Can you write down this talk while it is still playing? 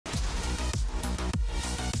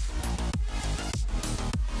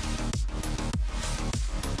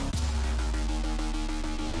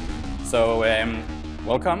So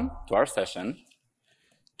welcome to our session.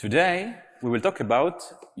 Today, we will talk about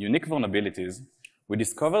unique vulnerabilities we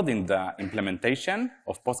discovered in the implementation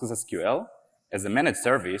of PostgreSQL as a managed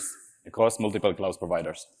service across multiple cloud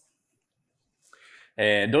providers.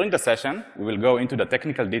 During the session, we will go into the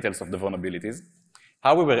technical details of the vulnerabilities,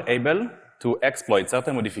 how we were able to exploit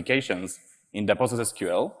certain modifications in the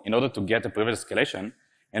PostgreSQL in order to get a privilege escalation,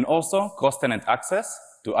 and also cross-tenant access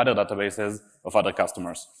to other databases of other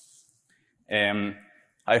customers.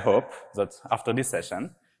 I hope that after this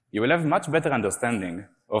session, you will have much better understanding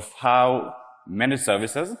of how managed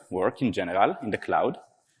services work in general in the cloud,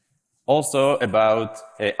 also about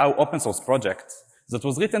how open source projects that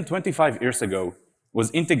was written 25 years ago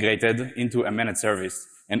was integrated into a managed service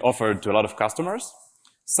and offered to a lot of customers,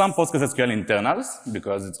 some PostgreSQL internals,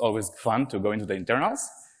 because it's always fun to go into the internals,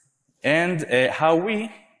 and how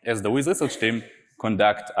we, as the Wiz research team,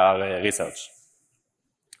 conduct our research.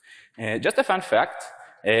 Just a fun fact,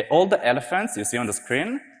 all the elephants you see on the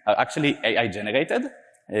screen are actually AI generated,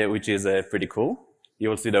 which is pretty cool. You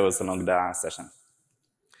will see those along the session.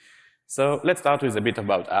 So let's start with a bit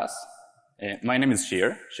about us. My name is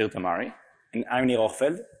Shir Tamari. And I'm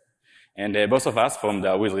Ohfeld. And both of us from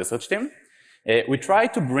the Wiz research team. We try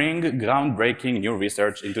to bring groundbreaking new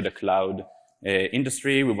research into the cloud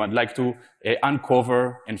industry. We would like to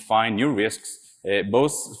uncover and find new risks,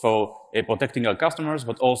 both for protecting our customers,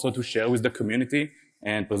 but also to share with the community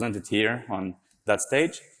and present it here on that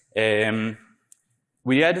stage.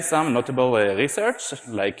 We had some notable research,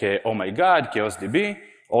 like Oh My God, ChaosDB,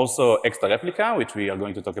 also ExtraReplica, which we are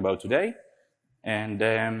going to talk about today. And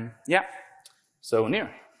yeah, so Nir,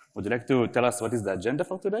 would you like to tell us what is the agenda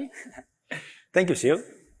for today? Thank you, Shir.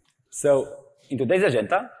 So in today's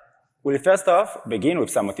agenda, we'll first off begin with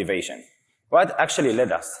some motivation. What actually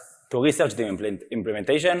led us to research the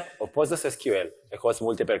implementation of PostgreSQL across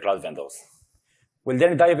multiple cloud vendors? We'll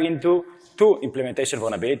then dive into two implementation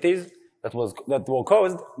vulnerabilities that were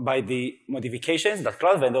caused by the modifications that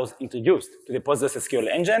cloud vendors introduced to the PostgreSQL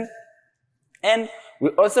engine. And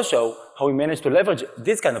we'll also show how we managed to leverage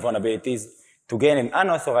these kind of vulnerabilities to gain an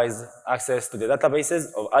unauthorized access to the databases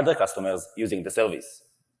of other customers using the service.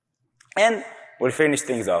 And we'll finish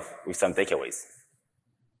things off with some takeaways.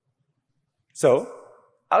 So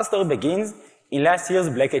our story begins in last year's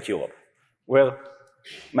Black Hat Europe, where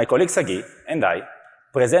my colleague Sagi and I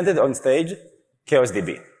presented on stage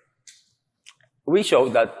ChaosDB. We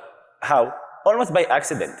showed that how, almost by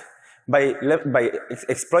accident, by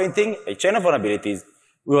exploiting a chain of vulnerabilities,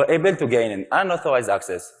 we were able to gain an unauthorized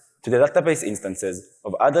access to the database instances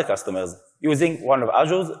of other customers using one of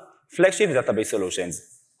Azure's flagship database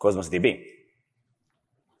solutions, Cosmos DB.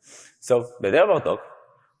 So the day of our talk,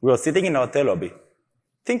 we were sitting in our hotel lobby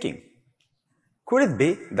thinking, could it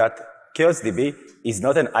be that ChaosDB is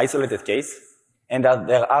not an isolated case and that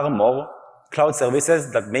there are more cloud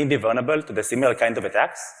services that may be vulnerable to the similar kind of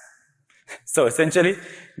attacks? So essentially,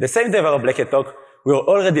 the same day of our Black Hat talk, we were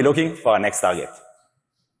already looking for our next target.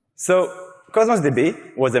 So Cosmos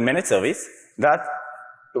DB was a managed service that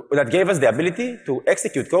gave us the ability to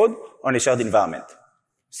execute code on a shared environment.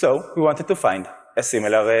 So we wanted to find a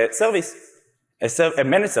similar service, a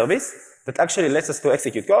managed service that actually lets us to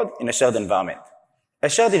execute code in a shared environment. A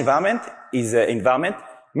shared environment is an environment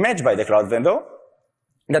managed by the cloud vendor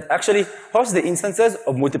that actually hosts the instances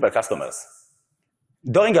of multiple customers.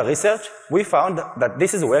 During our research, we found that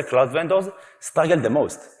this is where cloud vendors struggle the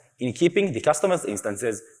most in keeping the customers'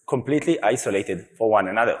 instances completely isolated from one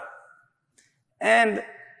another. And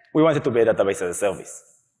we wanted to be a database as a service.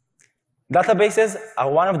 Databases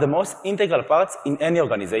are one of the most integral parts in any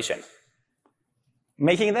organization,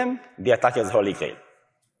 making them the attacker's holy grail.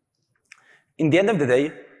 In the end of the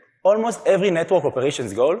day, almost every network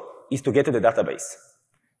operations goal is to get to the database.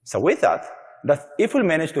 So we thought that if we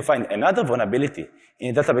manage to find another vulnerability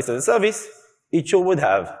in a database as a service, it sure would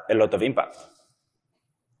have a lot of impact.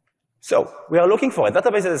 So we are looking for a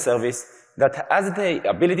database as a service that has the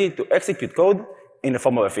ability to execute code in the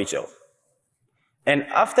form of a feature. And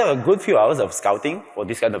after a good few hours of scouting for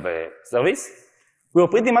this kind of a service, we were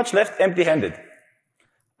pretty much left empty-handed.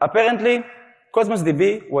 Apparently, Cosmos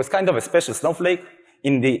DB was kind of a special snowflake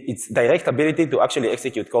in its direct ability to actually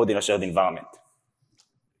execute code in a shared environment.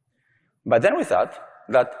 But then we thought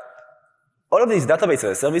that all of these database as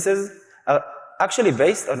a services are actually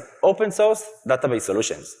based on open source database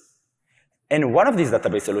solutions. And one of these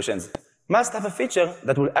database solutions must have a feature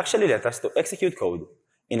that will actually let us to execute code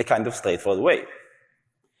in a kind of straightforward way.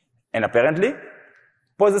 And apparently,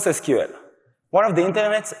 PostgreSQL, one of the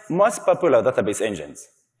internet's most popular database engines,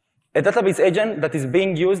 a database engine that is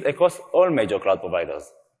being used across all major cloud providers,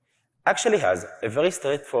 actually has a very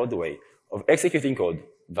straightforward way of executing code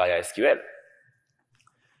via SQL.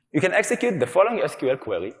 You can execute the following SQL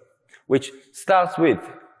query, which starts with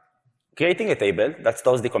creating a table that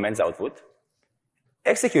stores the command's output,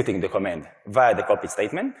 executing the command via the copy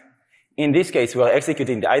statement. In this case, we are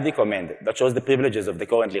executing the ID command that shows the privileges of the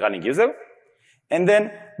currently running user, and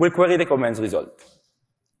then we'll query the command's result.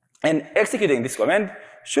 And executing this command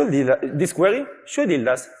this query should yield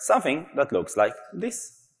us something that looks like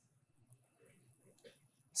this.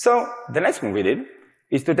 So the next thing we did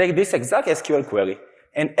is to take this exact SQL query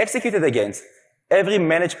and execute it against every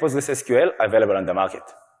managed PostgreSQL available on the market,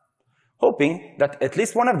 hoping that at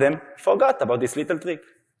least one of them forgot about this little trick.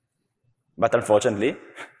 But unfortunately,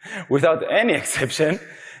 without any exception,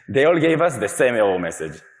 they all gave us the same error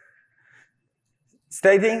message,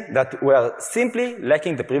 stating that we are simply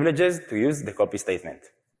lacking the privileges to use the copy statement,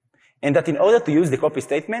 and that in order to use the copy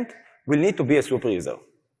statement, we'll need to be a super user.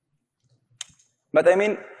 But I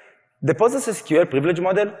mean, the PostgreSQL privilege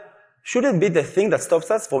model shouldn't be the thing that stops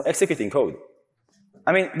us from executing code.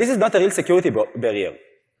 I mean, this is not a real security barrier.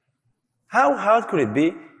 How hard could it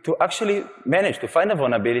be to actually manage to find a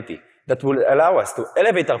vulnerability that will allow us to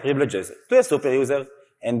elevate our privileges to a super user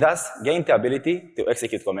and thus gain the ability to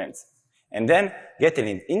execute commands, and then get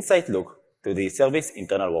an inside look to the service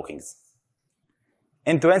internal workings?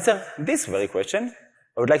 And to answer this very question,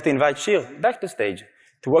 I would like to invite Shir back to stage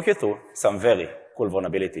to walk you through some very cool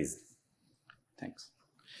vulnerabilities. Thanks.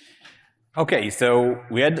 Okay, so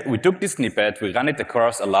we took this snippet, we ran it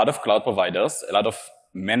across a lot of cloud providers, a lot of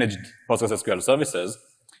managed PostgreSQL services,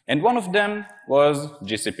 and one of them was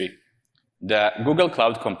GCP, the Google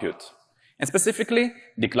Cloud Compute, and specifically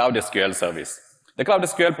the Cloud SQL service. The Cloud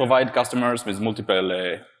SQL provides customers with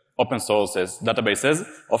multiple open sources databases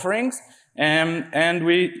offerings, and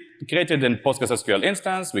we created a PostgreSQL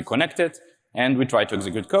instance, we connect it, and we try to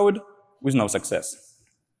execute code with no success.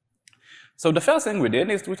 So the first thing we did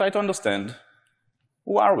is we try to understand,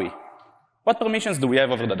 who are we? What permissions do we have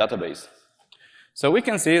over the database? So we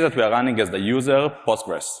can see that we are running as the user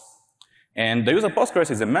Postgres. And the user Postgres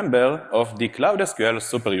is a member of the Cloud SQL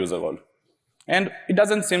super user role. And it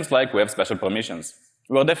doesn't seem like we have special permissions.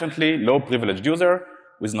 We are definitely low privileged user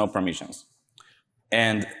with no permissions.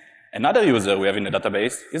 And another user we have in the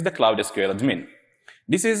database is the Cloud SQL admin.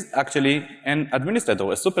 This is actually an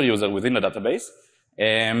administrator, a super user within the database,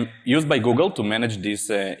 used by Google to manage this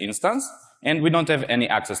instance, and we don't have any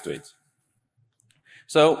access to it.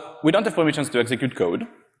 So we don't have permissions to execute code,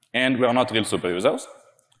 and we are not real super users.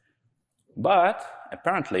 But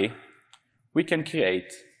apparently, we can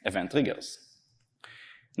create event triggers.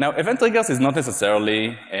 Now, event triggers is not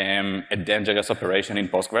necessarily a dangerous operation in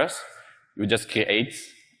Postgres. You just create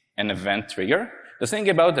an event trigger. The thing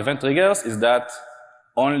about event triggers is that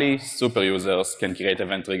only super users can create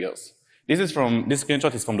event triggers. This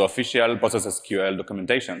screenshot is from the official PostgreSQL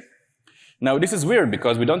documentation. Now, this is weird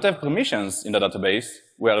because we don't have permissions in the database.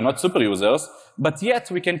 We are not super users, but yet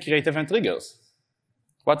we can create event triggers.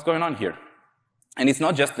 What's going on here? And it's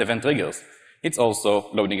not just event triggers. It's also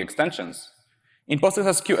loading extensions. In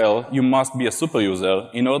PostgreSQL, you must be a super user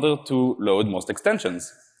in order to load most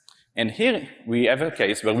extensions. And here we have a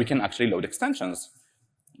case where we can actually load extensions.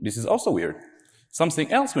 This is also weird.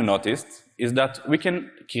 Something else we noticed is that we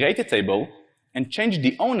can create a table and change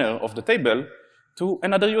the owner of the table to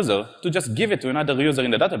another user, to just give it to another user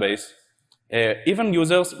in the database, even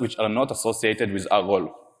users which are not associated with our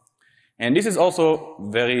role. And this is also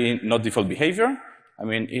very not default behavior. I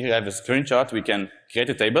mean, here I have a screenshot. We can create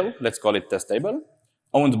a table, let's call it test table,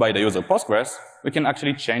 owned by the user Postgres. We can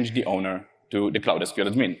actually change the owner to the Cloud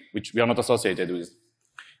SQL admin, which we are not associated with.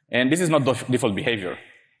 And this is not default behavior.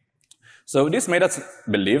 So this made us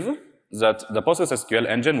believe that the PostgreSQL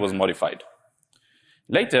engine was modified.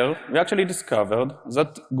 Later, we actually discovered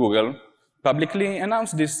that Google publicly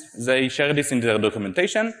announced this. They shared this in their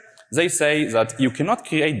documentation. They say that you cannot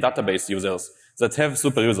create database users that have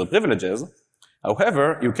super user privileges.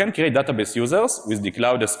 However, you can create database users with the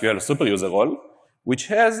Cloud SQL super user role, which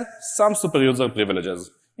has some super user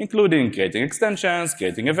privileges, including creating extensions,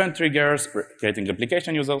 creating event triggers, creating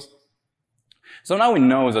replication users. So now we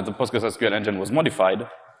know that the PostgreSQL engine was modified,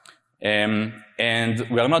 and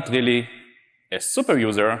we are not really a super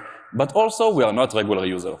user, but also we are not regular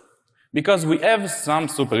user, because we have some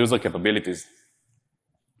super user capabilities.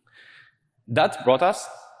 That brought us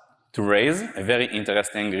to raise a very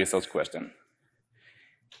interesting research question.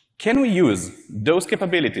 Can we use those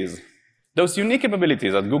capabilities, those unique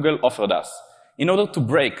capabilities that Google offered us, in order to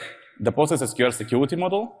break the PostgreSQL security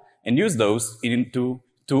model and use those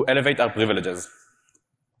to elevate our privileges?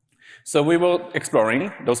 So we were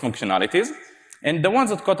exploring those functionalities, And the ones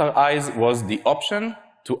that caught our eyes was the option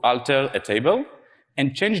to alter a table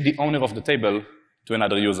and change the owner of the table to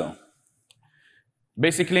another user.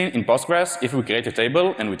 Basically, in Postgres, if we create a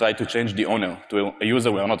table and we try to change the owner to a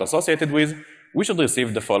user we are not associated with, we should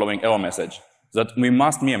receive the following error message, that we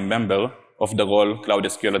must be a member of the role Cloud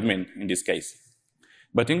SQL admin in this case.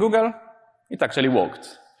 But in Google, it actually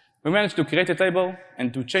worked. We managed to create a table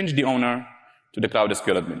and to change the owner to the Cloud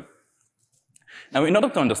SQL admin. Now, in order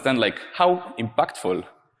to understand how impactful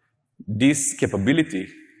this capability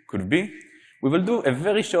could be, we will do a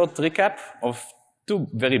very short recap of two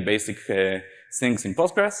very basic things in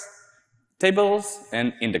Postgres: tables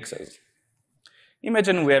and indexes.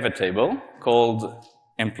 Imagine we have a table called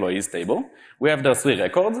employees table. We have the three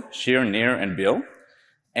records, Shir, Nir, and Bill,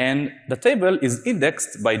 and the table is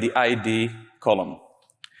indexed by the ID column.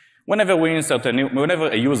 Whenever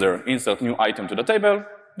a user inserts a new item to the table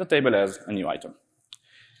has a new item.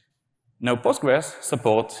 Now, Postgres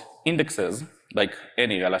supports indexes like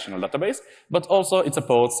any relational database, but also it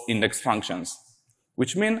supports index functions,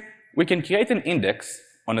 which mean we can create an index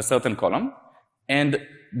on a certain column, and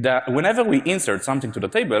whenever we insert something to the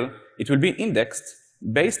table, it will be indexed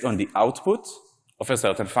based on the output of a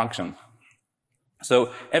certain function.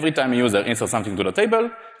 So every time a user inserts something to the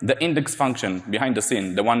table, the index function behind the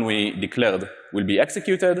scene, the one we declared, will be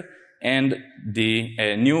executed, and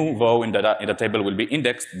the new row in the table will be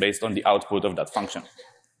indexed based on the output of that function.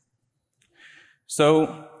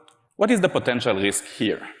 So what is the potential risk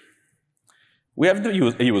here? We have a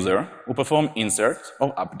user who performs insert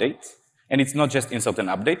or update, and it's not just insert and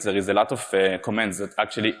update. There is a lot of commands that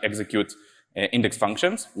actually execute index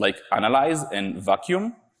functions, like analyze and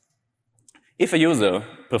vacuum. If a user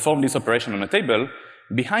performs this operation on a table,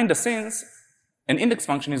 behind the scenes, an index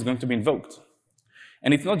function is going to be invoked.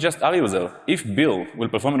 And it's not just our user. If Bill will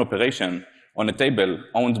perform an operation on a table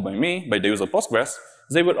owned by me, by the user Postgres,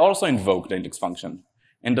 they will also invoke the index function.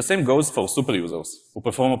 And the same goes for super users who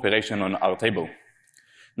perform operation on our table.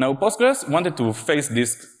 Now, Postgres wanted to face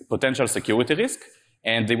this potential security risk,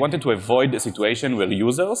 and they wanted to avoid a situation where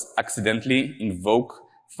users accidentally invoke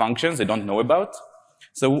functions they don't know about.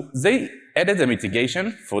 So they added a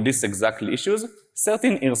mitigation for these exact issues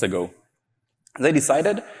 13 years ago. They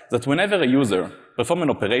decided that whenever a user performs an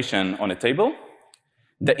operation on a table,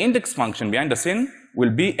 the index function behind the scene will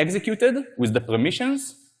be executed with the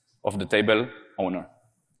permissions of the table owner.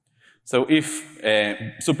 So if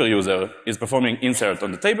a super user is performing insert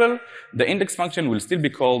on the table, the index function will still be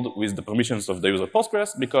called with the permissions of the user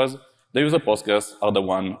Postgres, because the user Postgres are the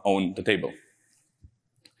one own the table.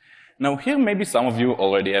 Now here maybe some of you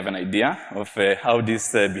already have an idea of how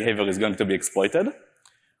this behavior is going to be exploited.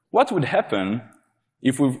 What would happen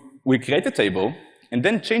if we create a table and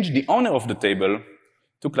then change the owner of the table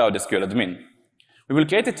to Cloud SQL admin? We will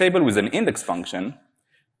create a table with an index function,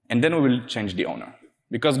 and then we will change the owner,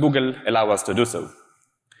 because Google allows us to do so.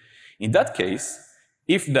 In that case,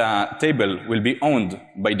 if the table will be owned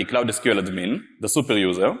by the Cloud SQL admin, the super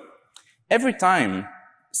user, every time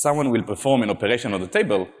someone will perform an operation on the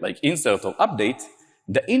table, like insert or update,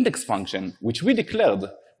 the index function, which we declared,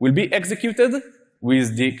 will be executed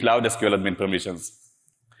with the Cloud SQL admin permissions.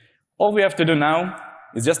 All we have to do now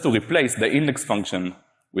is just to replace the index function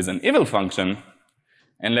with an evil function,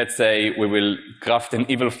 and let's say we will craft an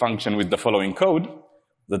evil function with the following code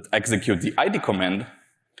that execute the ID command.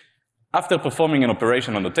 After performing an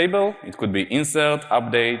operation on the table, it could be insert,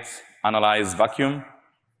 update, analyze, vacuum,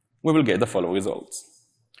 we will get the following results.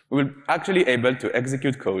 We will actually able to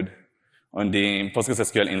execute code on the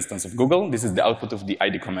PostgreSQL instance of Google. This is the output of the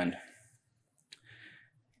ID command.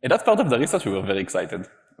 At that part of the research, we were very excited.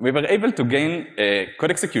 We were able to gain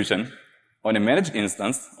code execution on a managed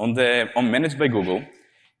instance, managed by Google,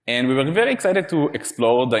 and we were very excited to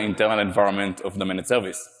explore the internal environment of the managed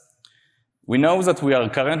service. We know that we are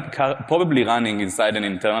probably running inside an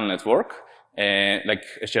internal network, like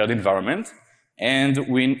a shared environment, and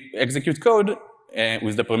we execute code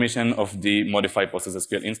with the permission of the modified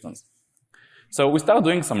PostgreSQL instance. So we start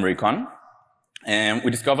doing some recon, and we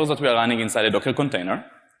discover that we are running inside a Docker container,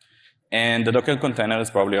 and the Docker container is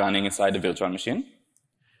probably running inside a virtual machine.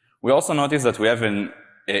 We also notice that we have a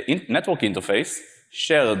network interface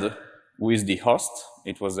shared with the host.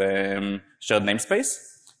 It was a shared namespace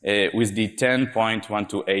with the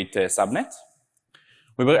 10.128 subnet.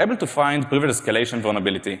 We were able to find privilege escalation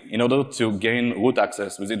vulnerability in order to gain root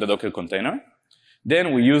access within the Docker container.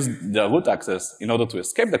 Then we used the root access in order to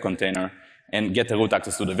escape the container and get a root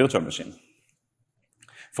access to the virtual machine.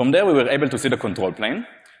 From there, we were able to see the control plane,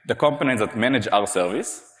 the components that manage our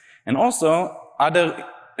service, and also other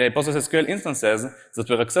PostgreSQL instances that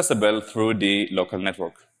were accessible through the local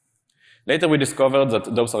network. Later, we discovered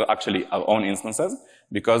that those are actually our own instances.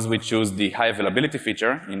 Because we choose the high availability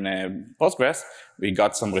feature in Postgres, we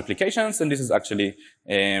got some replications, and this is actually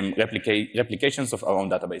replications of our own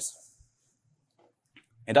database.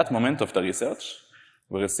 At that moment of the research,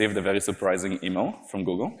 we received a very surprising email from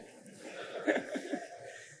Google.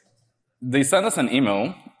 They sent us an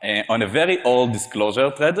email on a very old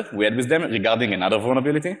disclosure thread we had with them regarding another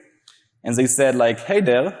vulnerability. And they said, like, hey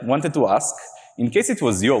there, wanted to ask, in case it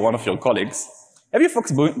was you or one of your colleagues, have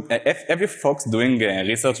you folks doing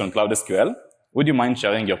research on Cloud SQL? Would you mind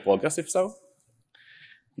sharing your progress if so?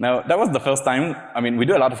 Now, that was the first time, we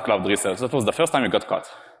do a lot of cloud research. That was the first time we got caught.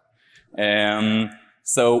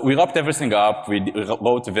 So we wrapped everything up. We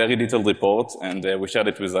wrote a very detailed report, and we shared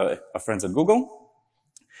it with our friends at Google.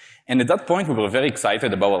 And at that point, we were very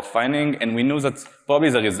excited about our finding, and we knew that probably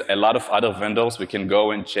there is a lot of other vendors we can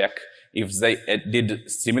go and check if they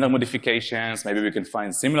did similar modifications. Maybe we can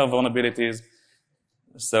find similar vulnerabilities.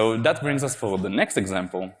 So that brings us for the next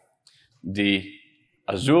example, the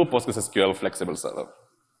Azure PostgreSQL Flexible server.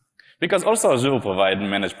 Because also Azure provide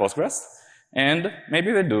managed Postgres, and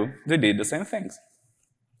maybe they did the same things.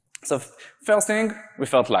 So first thing, we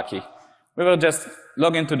felt lucky. We were just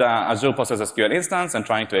log into the Azure PostgreSQL instance and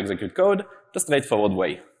trying to execute code the straightforward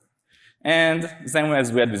way. And same way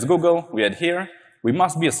as we had with Google, we had here, we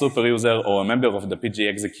must be a super user or a member of the PG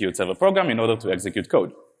execute server program in order to execute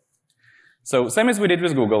code. So same as we did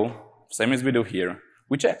with Google, same as we do here,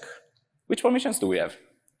 we check which permissions do we have.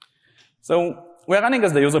 So we are running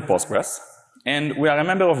as the user Postgres, and we are a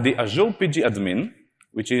member of the Azure PG admin,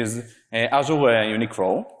 which is Azure unique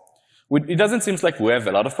role. It doesn't seem like we have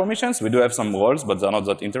a lot of permissions. We do have some roles, but they're not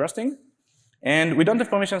that interesting. And we don't have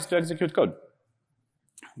permissions to execute code.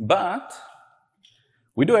 But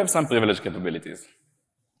we do have some privileged capabilities,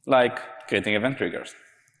 like creating event triggers.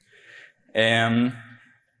 In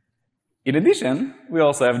addition, we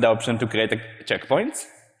also have the option to create checkpoints.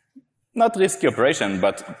 Not risky operation,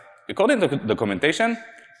 but according to the documentation,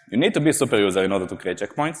 you need to be a super user in order to create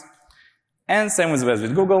checkpoints. And same as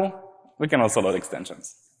with Google, we can also load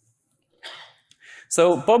extensions.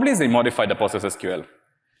 So probably they modified the PostgreSQL,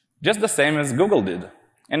 just the same as Google did.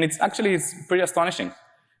 And it's pretty astonishing.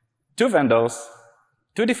 Two vendors,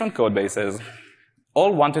 two different code bases,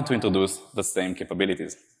 all wanted to introduce the same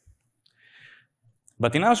capabilities.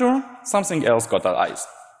 But in Azure, something else caught our eyes.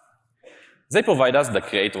 They provide us the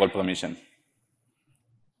create role permission.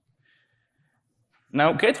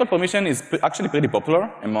 Now, create role permission is actually pretty popular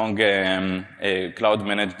among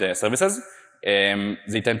cloud-managed services.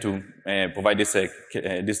 They tend to provide this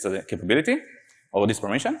capability or this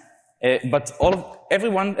permission. But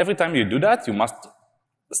every time you do that, you must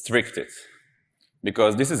strict it,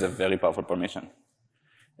 because this is a very powerful permission.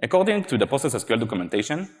 According to the PostgreSQL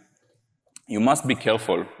documentation, you must be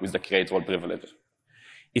careful with the create role privilege.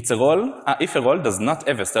 It's a role, if a role does not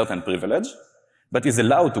have a certain privilege, but is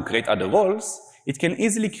allowed to create other roles, it can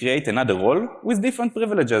easily create another role with different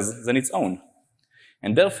privileges than its own.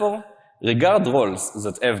 And therefore, regard roles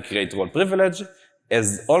that have create role privilege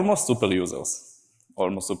as almost super users,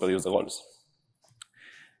 almost super user roles.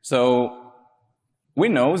 So we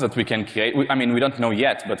know that we can create, we don't know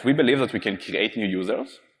yet, but we believe that we can create new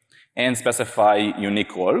users and specify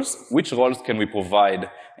unique roles. Which roles can we provide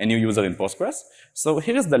a new user in Postgres? So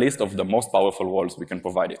here is the list of the most powerful roles we can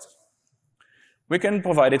provide it. We can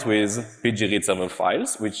provide it with PG read server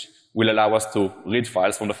files, which will allow us to read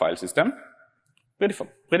files from the file system.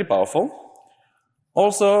 Pretty powerful.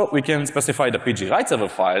 Also, we can specify the PG write server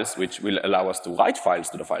files, which will allow us to write files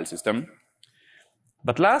to the file system.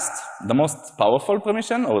 But last, the most powerful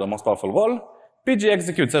permission, or the most powerful role, PG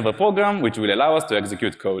execute server program, which will allow us to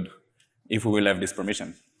execute code if we will have this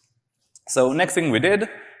permission. So next thing we did,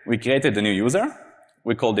 we created a new user.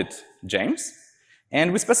 We called it James.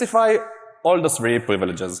 And we specify all the three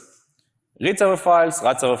privileges: read server files,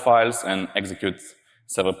 write server files, and execute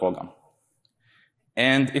server program.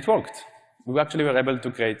 And it worked. We actually were able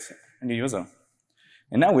to create a new user.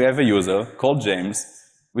 And now we have a user called James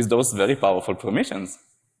with those very powerful permissions.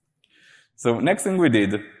 So next thing we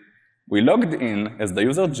did, we logged in as the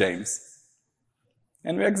user James,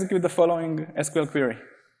 and we execute the following SQL query.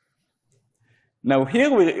 Now here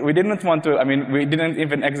we didn't want to, we didn't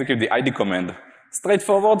even execute the ID command.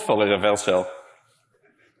 Straightforward for a reverse shell.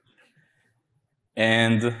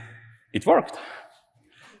 And it worked.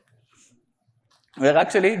 We're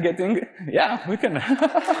actually getting, yeah, we can.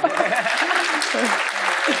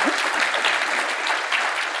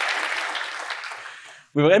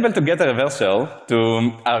 We were able to get a reverse shell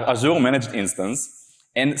to our Azure managed instance.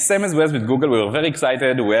 And same as with Google, we were very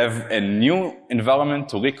excited. We have a new environment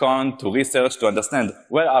to recon, to research, to understand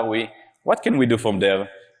where are we, what can we do from there,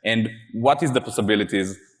 and what is the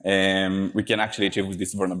possibilities we can actually achieve with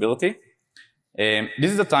this vulnerability.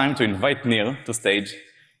 This is the time to invite Nir to stage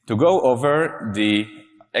to go over the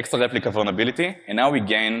ExtraReplica vulnerability and how we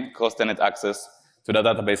gain cross-tenant access to the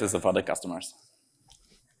databases of other customers.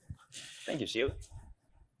 Thank you, Shir.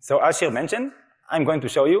 So as Shir mentioned, I'm going to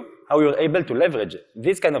show you how we were able to leverage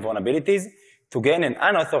these kind of vulnerabilities to gain an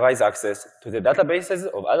unauthorized access to the databases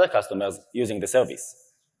of other customers using the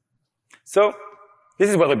service. So this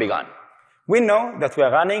is where we began. We know that we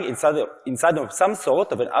are running inside of some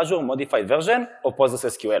sort of an Azure modified version of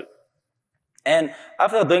PostgreSQL. And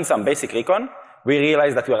after doing some basic recon, we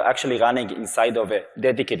realized that we are actually running inside of a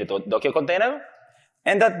dedicated Docker container,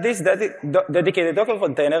 and that this dedicated Docker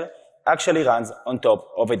container actually runs on top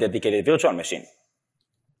of a dedicated virtual machine.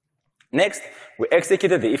 Next, we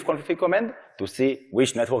executed the ifconfig command to see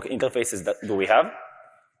which network interfaces do we have.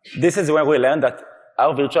 This is where we learned that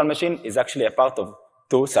our virtual machine is actually a part of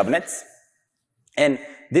 2 subnets. And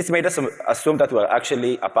this made us assume that we're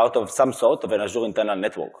actually a part of some sort of an Azure internal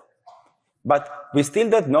network. But we still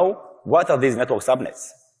don't know what are these network subnets.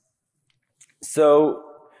 So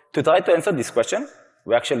to try to answer this question,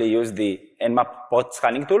 we actually use the nmap port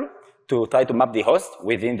scanning tool to try to map the host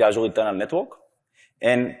within the Azure internal network.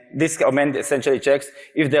 And this command essentially checks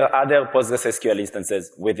if there are other PostgreSQL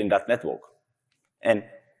instances within that network. And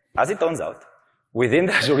as it turns out, within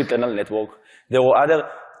the Azure internal network, there were other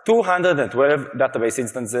 212 database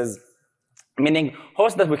instances, meaning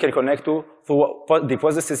hosts that we can connect to through the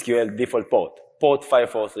PostgreSQL default port, port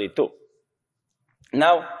 5432.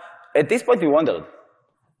 Now, at this point we wondered,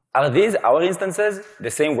 are these our instances the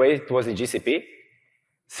same way it was in GCP?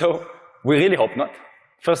 So we really hope not.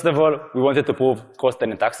 First of all, we wanted to prove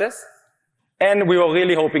cross-tenant access, and we were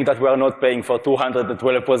really hoping that we are not paying for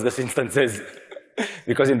 212 Postgres instances,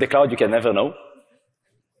 because in the cloud you can never know.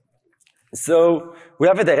 So we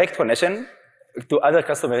have a direct connection to other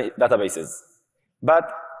customer databases, but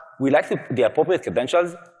we lack the appropriate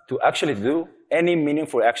credentials to actually do any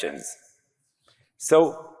meaningful actions.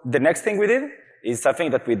 So the next thing we did is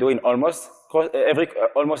something that we do in almost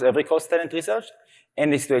every cross-tenant research,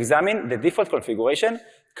 and is to examine the default configuration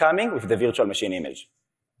coming with the virtual machine image.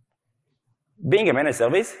 Being a managed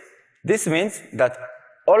service, this means that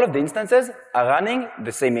all of the instances are running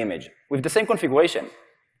the same image with the same configuration.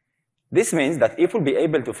 This means that if we'll be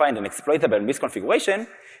able to find an exploitable misconfiguration,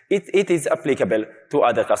 it is applicable to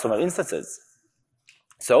other customer instances.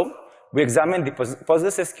 So we examined the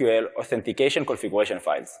PostgreSQL authentication configuration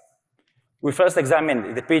files. We first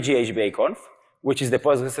examined the pghbaconf, which is the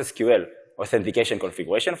PostgreSQL authentication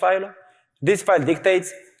configuration file. This file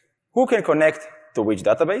dictates who can connect to which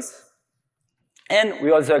database. And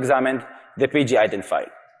we also examined the pgident file.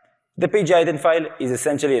 The pgident file is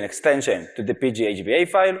essentially an extension to the pghba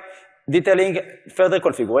file, detailing further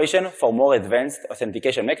configuration for more advanced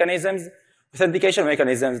authentication mechanisms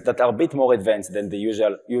that are a bit more advanced than the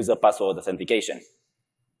usual user password authentication.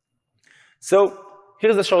 So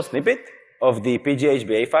here's a short snippet of the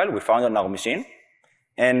pghba file we found on our machine.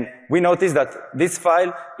 And we noticed that this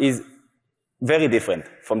file is very different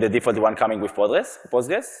from the default one coming with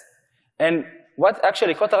Postgres. And what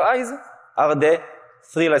actually caught our eyes are the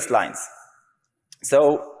 3 last lines.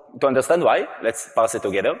 So to understand why, let's parse it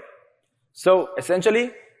together. So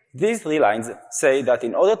essentially, these 3 lines say that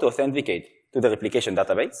in order to authenticate to the replication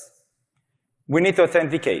database, we need to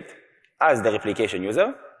authenticate as the replication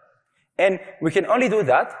user. And we can only do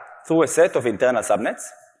that through a set of internal subnets.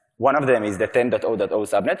 One of them is the 10.0.0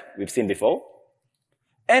 subnet we've seen before.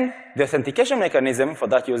 And the authentication mechanism for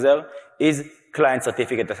that user is client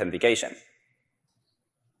certificate authentication.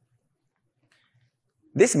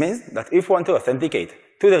 This means that if we want to authenticate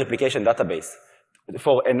to the replication database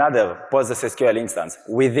for another PostgreSQL instance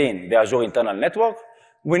within the Azure internal network,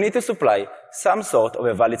 we need to supply some sort of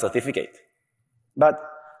a valid certificate. But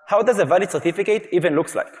how does a valid certificate even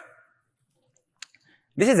look like?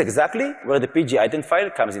 This is exactly where the pgident file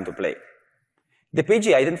comes into play. The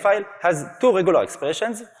pgident file has 2 regular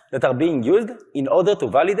expressions that are being used in order to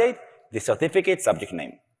validate the certificate subject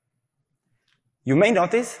name. You may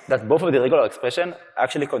notice that both of the regular expressions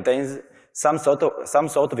actually contains some sort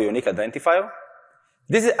of a unique identifier.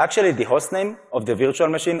 This is actually the host name of the virtual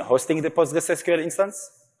machine hosting the PostgreSQL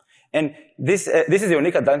instance. And this is a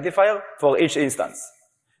unique identifier for each instance,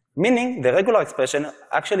 meaning the regular expression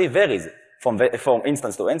actually varies from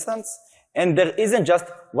instance to instance, and there isn't just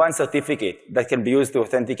one certificate that can be used to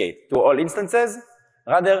authenticate to all instances.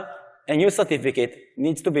 Rather, a new certificate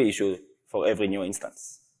needs to be issued for every new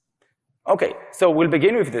instance. Okay, so we'll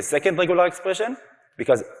begin with the second regular expression,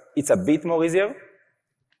 because it's a bit more easier.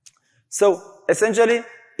 So essentially,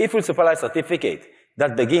 if we supply a certificate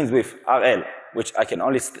that begins with RL, which I can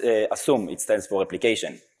only assume it stands for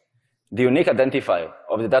replication, the unique identifier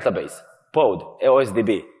of the database, pod,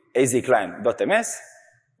 OSDB, azclient.ms,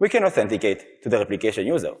 we can authenticate to the replication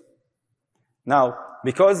user. Now,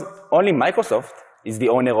 because only Microsoft is the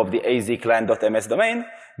owner of the azclient.ms domain,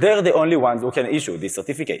 they're the only ones who can issue this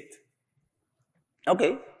certificate.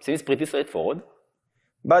 Okay, seems pretty straightforward.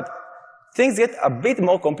 But things get a bit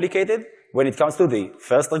more complicated when it comes to the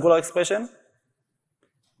first regular expression,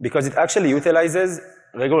 because it actually utilizes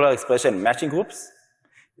regular expression matching groups.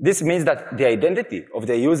 This means that the identity of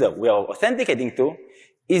the user we are authenticating to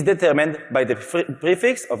is determined by the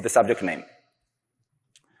prefix of the subject name.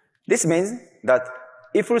 This means that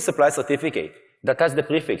if we supply a certificate that has the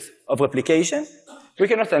prefix of replication, we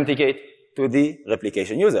can authenticate to the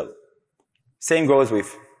replication user. Same goes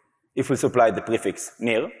with if we supply the prefix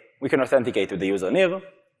near, we can authenticate to the user near,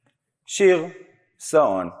 Shir, so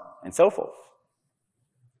on and so forth.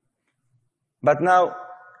 But now,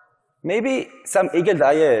 maybe some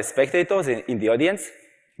eagle-eye spectators in the audience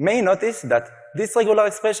may notice that this regular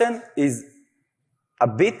expression is a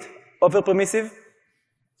bit over-permissive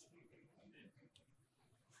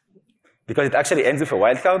because it actually ends with a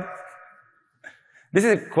wildcard. This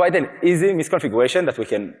is quite an easy misconfiguration that we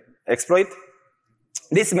can exploit.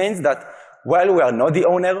 This means that while we are not the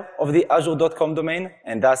owner of the azure.com domain,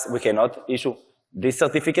 and thus we cannot issue this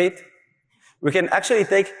certificate, we can actually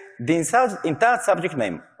take the entire subject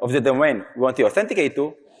name of the domain we want to authenticate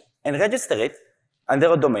to and register it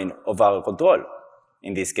under a domain of our control,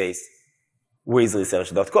 in this case,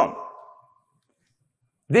 wizresearch.com.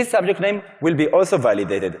 This subject name will be also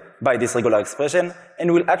validated by this regular expression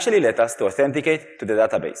and will actually let us to authenticate to the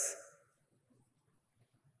database.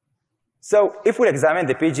 So if we examine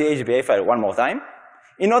the PGHBA file one more time,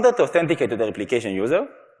 in order to authenticate to the replication user,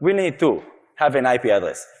 we need to have an IP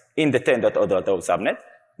address in the 10.0.0 subnet,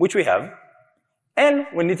 which we have, and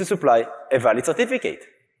we need to supply a valid certificate,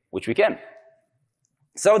 which we can.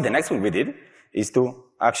 So the next thing we did is to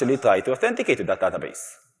actually try to authenticate to that database.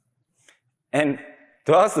 And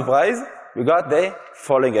to our surprise, we got the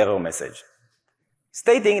following error message,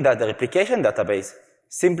 stating that the replication database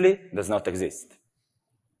simply does not exist.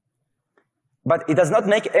 But it does not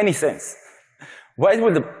make any sense. Why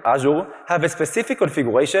would Azure have a specific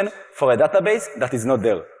configuration for a database that is not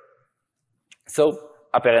there? So,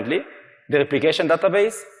 apparently, the replication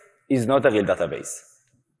database is not a real database.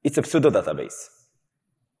 It's a pseudo database.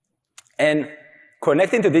 And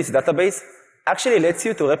connecting to this database actually lets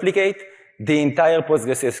you to replicate the entire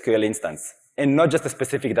PostgreSQL instance, and not just a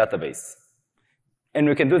specific database. And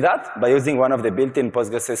we can do that by using one of the built-in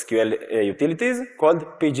PostgreSQL utilities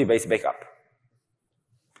called PG-based backup.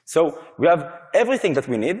 So we have everything that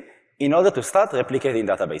we need in order to start replicating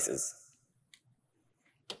databases.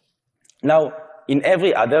 Now, in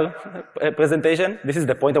every other presentation, this is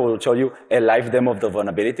the point I will show you a live demo of the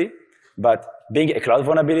vulnerability. But being a cloud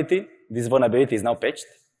vulnerability, this vulnerability is now patched,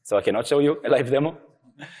 so I cannot show you a live demo.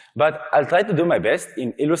 But I'll try to do my best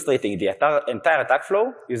in illustrating the entire attack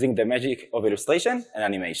flow using the magic of illustration and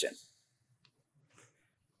animation.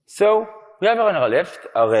 So we have on our left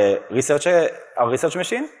our research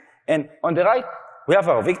machine, and on the right we have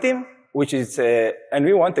our victim, which is and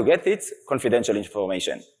we want to get its confidential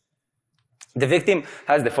information. The victim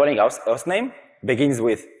has the following host name, begins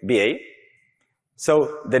with BA.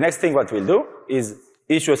 So the next thing what we'll do is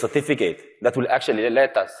issue a certificate that will actually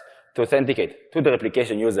let us to authenticate to the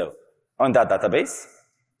replication user on that database.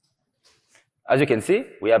 As you can see,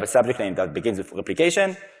 we have a subject name that begins with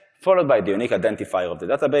replication, followed by the unique identifier of the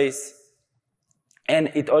database, and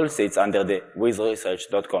it all sits under the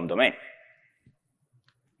wizresearch.com domain.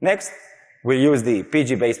 Next, we'll use the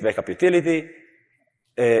PG-based backup utility,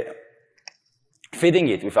 feeding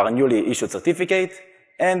it with our newly issued certificate,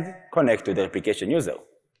 and connect to the replication user.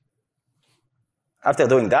 After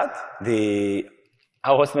doing that,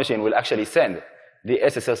 our host machine will actually send the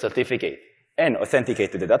SSL certificate and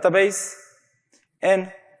authenticate to the database,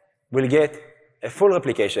 and we'll get a full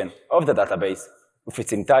replication of the database with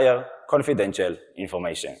its entire confidential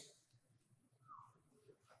information.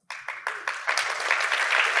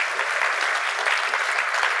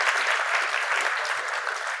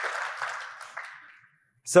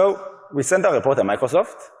 So we sent our report to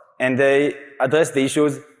Microsoft, and they addressed the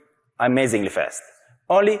issues amazingly fast.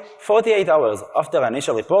 Only 48 hours after our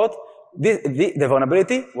initial report, the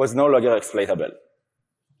vulnerability was no longer exploitable.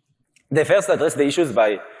 They first addressed the issues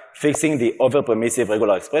by fixing the over-permissive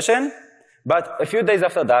regular expression, but a few days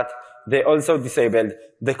after that, they also disabled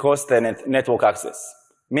the cross-tenant network access,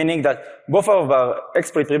 meaning that both of our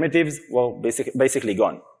exploit primitives were basically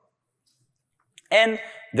gone. And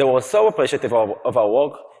they were so appreciative of our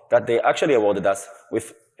work that they actually awarded us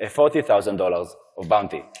with a $40,000 of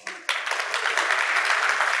bounty.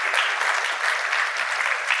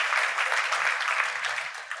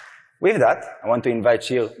 With that, I want to invite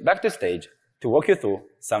Shir back to stage to walk you through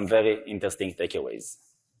some very interesting takeaways.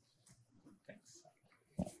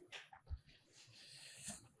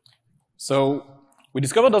 So we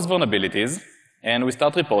discovered those vulnerabilities, and we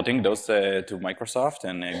start reporting those to Microsoft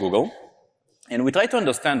and Google. And we try to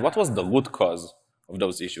understand what was the root cause of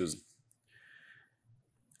those issues.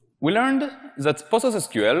 We learned that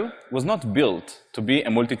PostgreSQL was not built to be a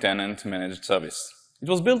multi-tenant managed service. It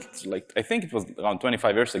was built, I think it was around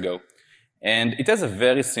 25 years ago. And it has a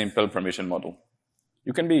very simple permission model.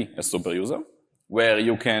 You can be a super user, where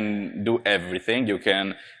you can do everything. You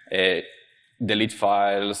can delete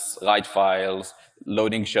files, write files,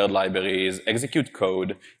 loading shared libraries, execute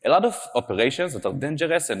code, a lot of operations that are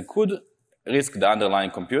dangerous and could risk the underlying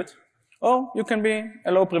compute. Or you can be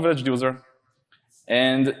a low-privileged user.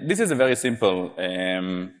 And this is a very simple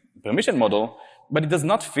permission model, but it does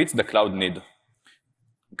not fit the cloud need.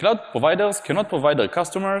 Cloud providers cannot provide their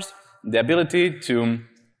customers the ability to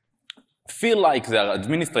feel like they are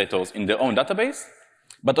administrators in their own database,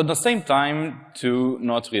 but at the same time to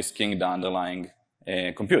not risking the underlying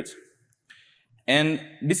compute. And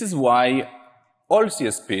this is why all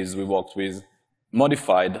CSPs we worked with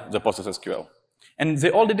modified the PostgreSQL. And they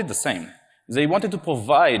all did it the same. They wanted to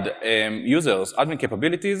provide users admin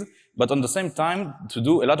capabilities, but at the same time to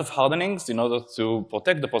do a lot of hardenings in order to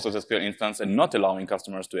protect the PostgreSQL instance and not allowing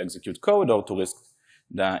customers to execute code or to risk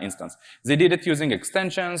the instance. They did it using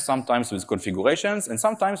extensions, sometimes with configurations, and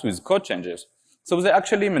sometimes with code changes. So they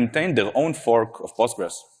actually maintained their own fork of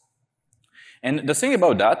Postgres. And the thing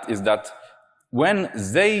about that is that when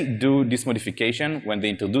they do this modification, when they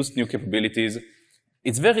introduce new capabilities,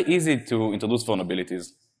 it's very easy to introduce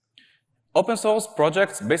vulnerabilities. Open source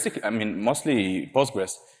projects, basically, mostly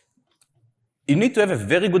Postgres, you need to have a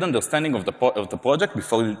very good understanding of the project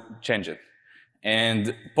before you change it.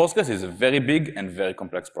 And Postgres is a very big and very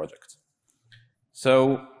complex project.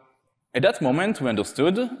 So at that moment, we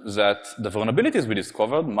understood that the vulnerabilities we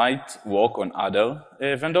discovered might work on other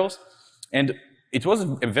vendors. And it was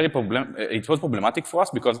problematic for us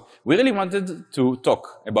because we really wanted to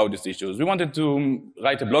talk about these issues. We wanted to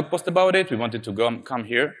write a blog post about it. We wanted to come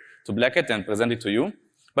here to Black Hat and present it to you.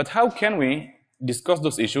 But how can we discuss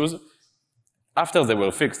those issues after they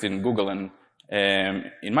were fixed in Google and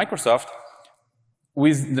in Microsoft,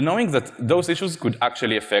 with the knowing that those issues could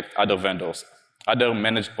actually affect other vendors, other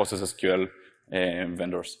managed PostgreSQL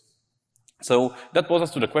vendors. So that poses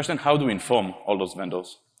us to the question, how do we inform all those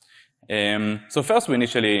vendors? So first, we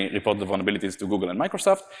initially reported the vulnerabilities to Google and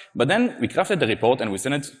Microsoft, but then we crafted the report and we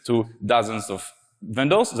sent it to dozens of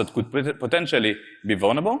vendors that could potentially be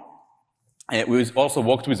vulnerable. We also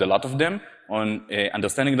worked with a lot of them on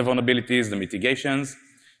understanding the vulnerabilities, the mitigations.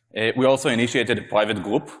 We also initiated a private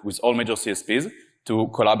group with all major CSPs to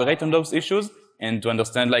collaborate on those issues and to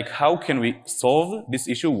understand how can we solve this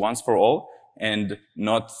issue once for all and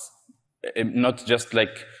not just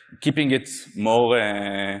keeping it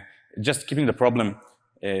more, just keeping the problem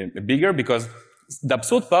bigger, because the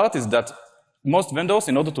absurd part is that most vendors,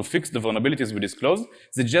 in order to fix the vulnerabilities we disclosed,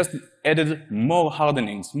 they just added more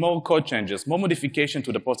hardenings, more code changes, more modification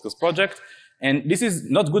to the Postgres project. And this is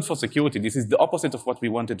not good for security. This is the opposite of what we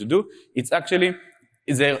wanted to do. It's actually,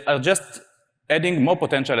 they are just adding more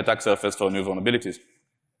potential attack surface for new vulnerabilities.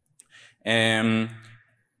 And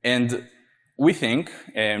we think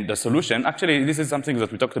the solution, actually this is something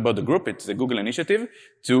that we talked about the group, it's a Google initiative,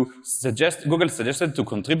 Google suggested to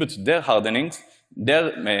contribute their hardenings,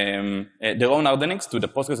 their own hardenings to the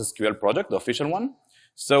PostgreSQL project, the official one.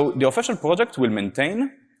 So the official project will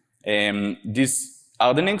maintain these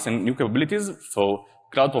hardenings and new capabilities for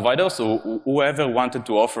cloud providers, so whoever wanted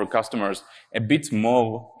to offer customers a bit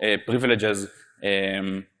more privileges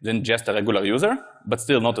than just a regular user, but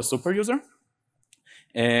still not a super user.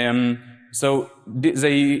 So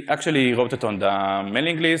they actually wrote it on the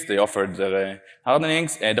mailing list. They offered their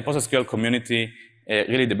hardenings. The PostgreSQL community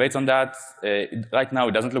really debates on that. Right now,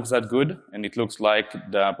 it doesn't look that good, and it looks like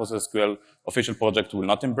the PostgreSQL official project will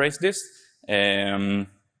not embrace this.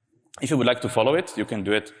 If you would like to follow it, you can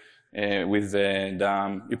do it with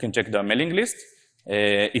you can check the mailing list.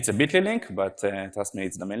 It's a bit.ly link, but trust me,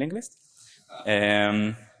 it's the mailing list.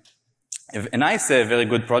 A nice, very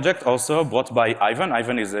good project also brought by Ivan.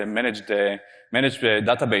 Ivan is a managed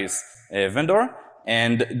database vendor,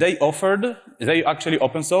 and they actually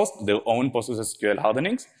open sourced their own PostgreSQL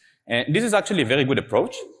hardenings. And this is actually a very good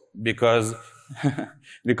approach because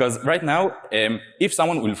Because right now, if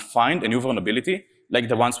someone will find a new vulnerability, like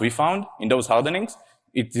the ones we found in those hardenings,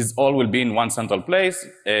 it is all will be in one central place.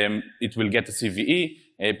 It will get a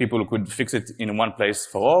CVE. People could fix it in one place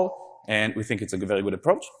for all, and we think it's a very good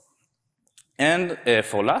approach. And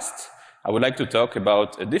for last, I would like to talk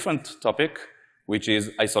about a different topic, which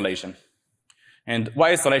is isolation. And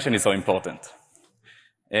why isolation is so important.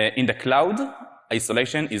 In the cloud,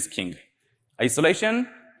 isolation is king. Isolation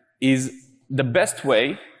is the best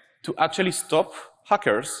way to actually stop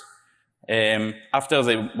hackers after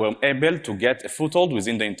they were able to get a foothold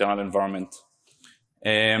within the internal environment.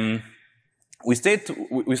 We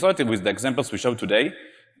started with the examples we showed today,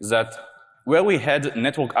 that where we had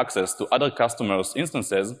network access to other customers'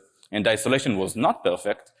 instances and the isolation was not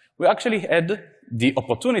perfect, we actually had the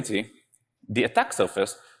opportunity, the attack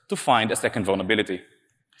surface, to find a second vulnerability.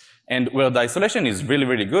 And where the isolation is really,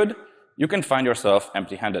 really good, you can find yourself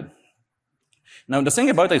empty-handed. Now, the thing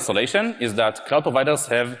about isolation is that cloud providers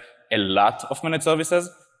have a lot of managed services.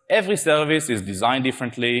 Every service is designed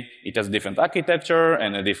differently. It has different architecture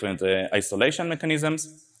and different isolation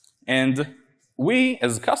mechanisms. And we,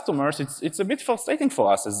 as customers, it's a bit frustrating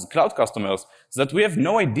for us as cloud customers that we have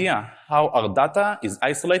no idea how our data is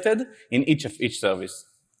isolated in each service.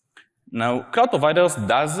 Now, cloud providers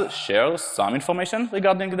does share some information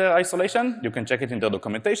regarding their isolation. You can check it in their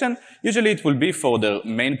documentation. Usually it will be for their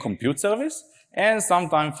main compute service and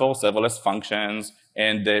sometimes for serverless functions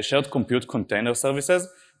and the shared compute container services,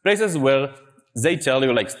 places where they tell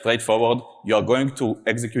you like straightforward, you are going to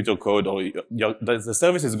execute your code or the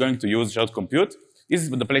service is going to use shared compute.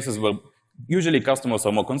 These are the places where usually customers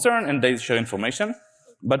are more concerned and they share information,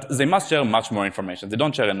 but they must share much more information. They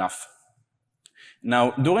don't share enough.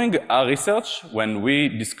 Now, during our research, when we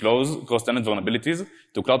disclose cross-tenant vulnerabilities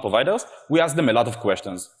to cloud providers, we ask them a lot of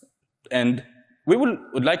questions. And we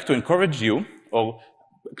would like to encourage you, or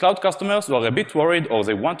cloud customers who are a bit worried or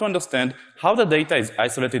they want to understand how the data is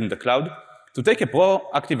isolated in the cloud, to take a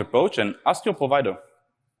proactive approach and ask your provider.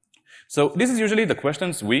 So this is usually the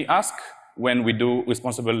questions we ask when we do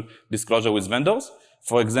responsible disclosure with vendors.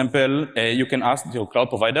 For example, you can ask your cloud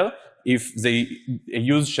provider if they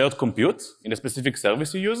use shared compute in a specific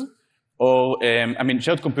service you use, or,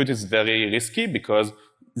 shared compute is very risky because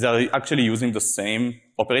they're actually using the same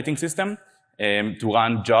operating system to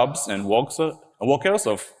run jobs and workers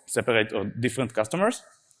of separate or different customers.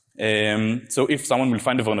 So if someone will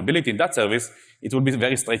find a vulnerability in that service, it will be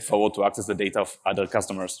very straightforward to access the data of other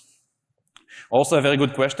customers. Also, a very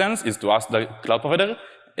good question is to ask the cloud provider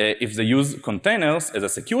if they use containers as a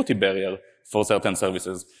security barrier for certain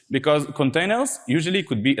services, because containers usually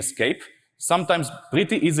could be escaped, sometimes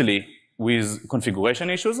pretty easily with configuration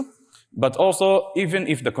issues, but also even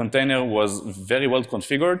if the container was very well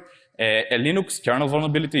configured, a Linux kernel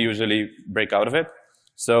vulnerability usually break out of it.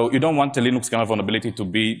 So you don't want the Linux kernel vulnerability to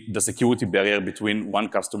be the security barrier between one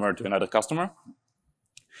customer to another customer.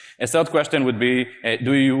 A third question would be,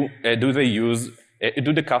 do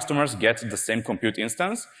the customers get the same compute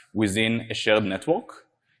instance within a shared network?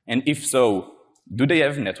 And if so, do they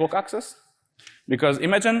have network access? Because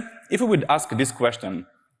imagine if we would ask this question,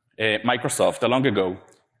 Microsoft, long ago,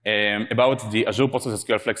 about the Azure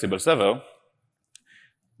Postgres Flexible server,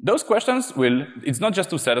 those questions it's not just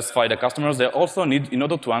to satisfy the customers, they also need, in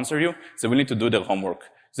order to answer you, they will need to do their homework.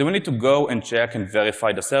 They will need to go and check and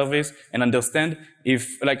verify the service and understand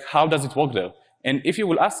how does it work there. And if you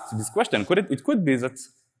will ask this question, it could be that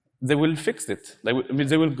they will fix it.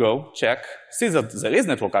 They will go, check, see that there is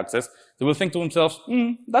network access. They will think to themselves,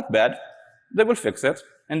 not bad. They will fix it.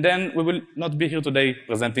 And then we will not be here today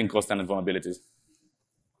presenting cross-tenant vulnerabilities.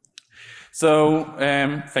 So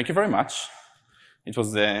thank you very much. It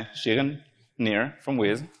was Shir and Nir from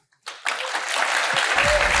Wiz.